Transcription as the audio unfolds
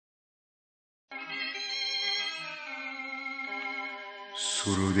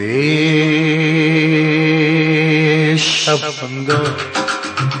سرود شبانگاه،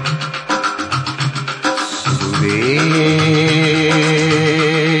 سرود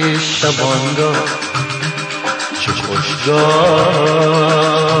شبانگاه، چه خوشگاه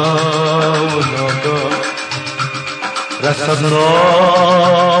و ناگاه رسد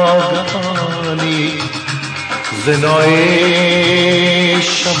ناگهانی زنای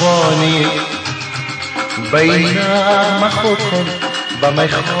شبانی. بین مخو کن و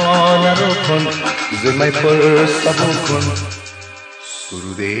میخانه رو کن، ز می پر سبو کن.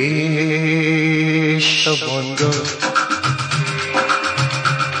 سرود شبانگاه،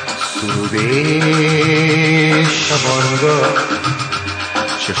 سرود شبانگاه،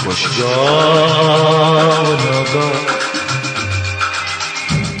 چه خوشگاه و ناگاه.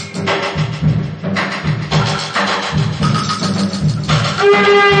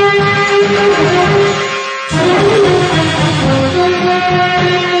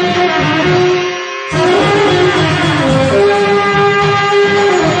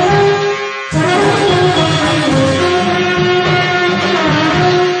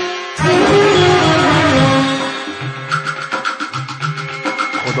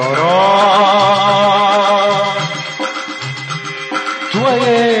 خدا را تو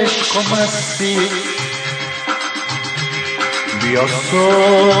عشق و مستی بیا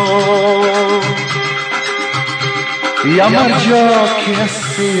یا مرجا کی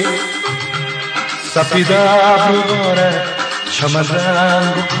هستی. سپید ابرو داره چمن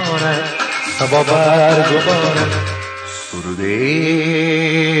رنگ و کاره صبا برگ و باره. سرود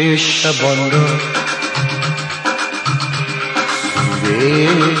شبانگاه،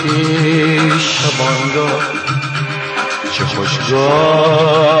 شبانگاه، چه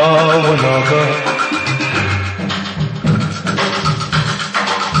خوشگاه و ناگاه.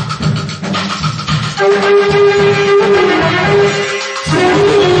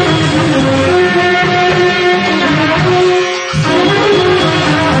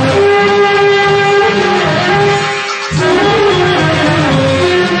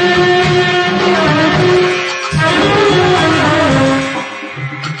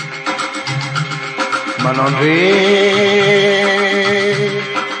 من آن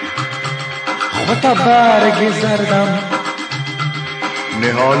خودت برگ زردم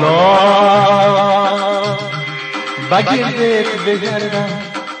نهالا بگردت بگردم.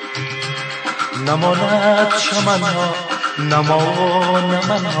 نماند چمنها نما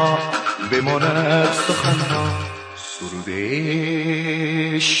نمنها بماند سخنها. سرود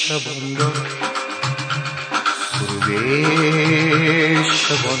شبانگاه، سرود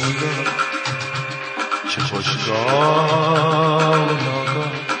شبانگاه، چه خوشگاه و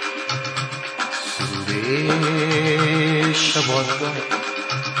ناگاه. سرود شبانگاه،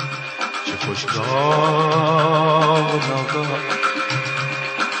 چه خوشگاه و ناگاه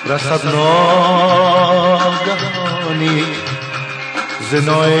رسد ناگهانی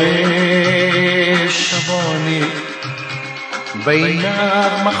زنای شبانی. بین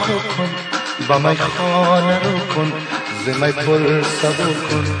مخو کن و میخانه رو کن، ز می پر سبو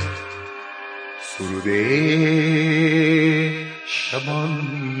کن. سرود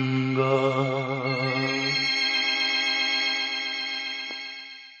شبانگاه.